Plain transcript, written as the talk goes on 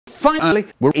Finally,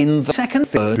 we're in the second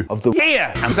third of the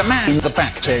year, and the man in the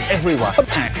back said everyone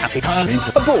attack happy turn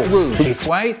into a ballroom blitz.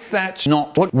 Wait, that's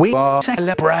not what we are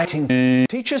celebrating.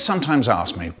 Teachers sometimes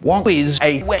ask me, what is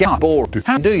a Ouija board?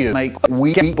 How do you make a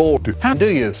Ouija board? How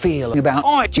do you feel about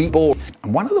Ouija boards?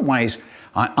 And one of the ways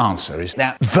I answer is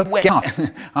that the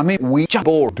Ouija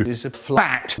board is a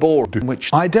flat board which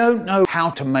I don't know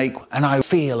how to make, and I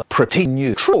feel pretty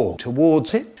neutral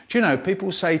towards it. Do you know,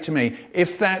 people say to me,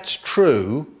 if that's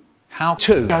true, how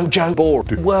to Jojo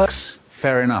board works?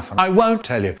 Fair enough, I won't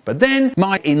tell you. But then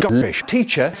my English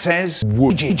teacher says,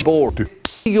 Ouija board.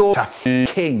 You're a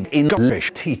king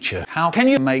English teacher. How can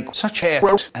you make such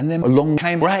errors? And then along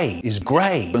came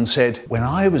VreyIsGrey and said, when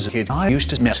I was a kid, I used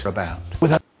to mess about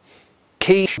with a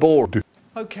keyboard.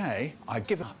 Okay, I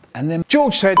give up. And then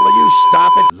George said, will you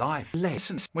stop it? Life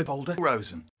lessons with older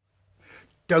Rosen.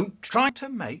 Don't try to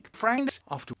make friends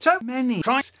after so many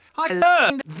tries. I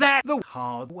learned that the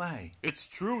hard way. It's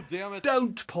true, damn it.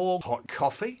 Don't pour hot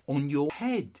coffee on your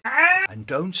head. And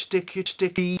don't stick your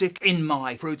sticky stick in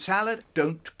my fruit salad.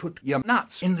 Don't put your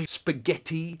nuts in the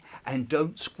spaghetti. And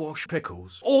don't squash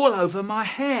pickles all over my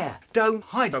hair. Don't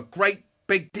hide a great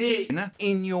big dinner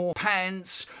in your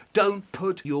pants. Don't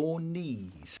put your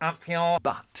knees up your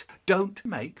butt. Don't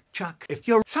make chuck if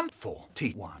you're some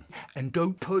 41. And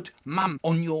don't put mum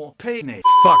on your penis.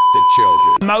 Fuck the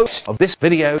children. Most of this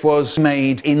video was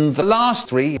made in the last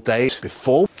 3 days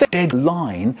before the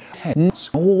deadline. Hence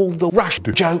all the rushed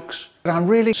jokes. I'm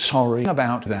really sorry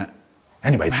about that.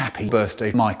 Anyway, happy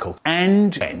birthday, Michael.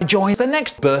 And enjoy the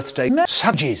next birthday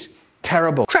messages.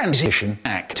 Terrible transition.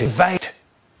 Activate.